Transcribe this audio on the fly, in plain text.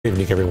Good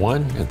evening,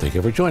 everyone, and thank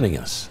you for joining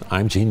us.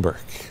 I'm Gene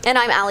Burke. And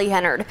I'm Allie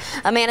Hennard.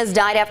 A man has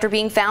died after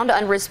being found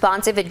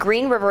unresponsive at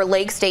Green River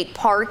Lake State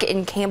Park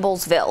in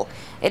Campbellsville.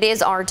 It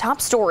is our top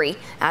story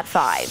at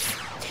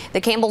 5. The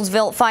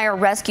Campbellsville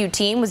Fire-Rescue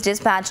team was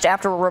dispatched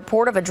after a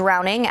report of a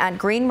drowning at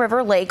Green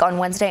River Lake on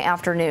Wednesday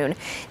afternoon.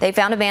 They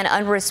found a man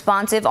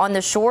unresponsive on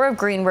the shore of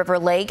Green River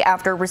Lake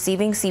after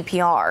receiving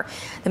CPR.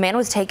 The man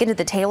was taken to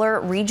the Taylor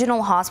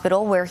Regional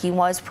Hospital where he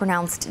was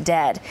pronounced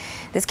dead.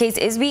 This case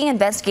is being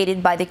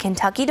investigated by the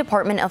Kentucky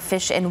Department of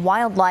Fish and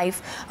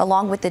Wildlife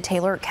along with the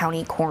Taylor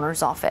County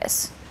Coroner's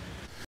Office.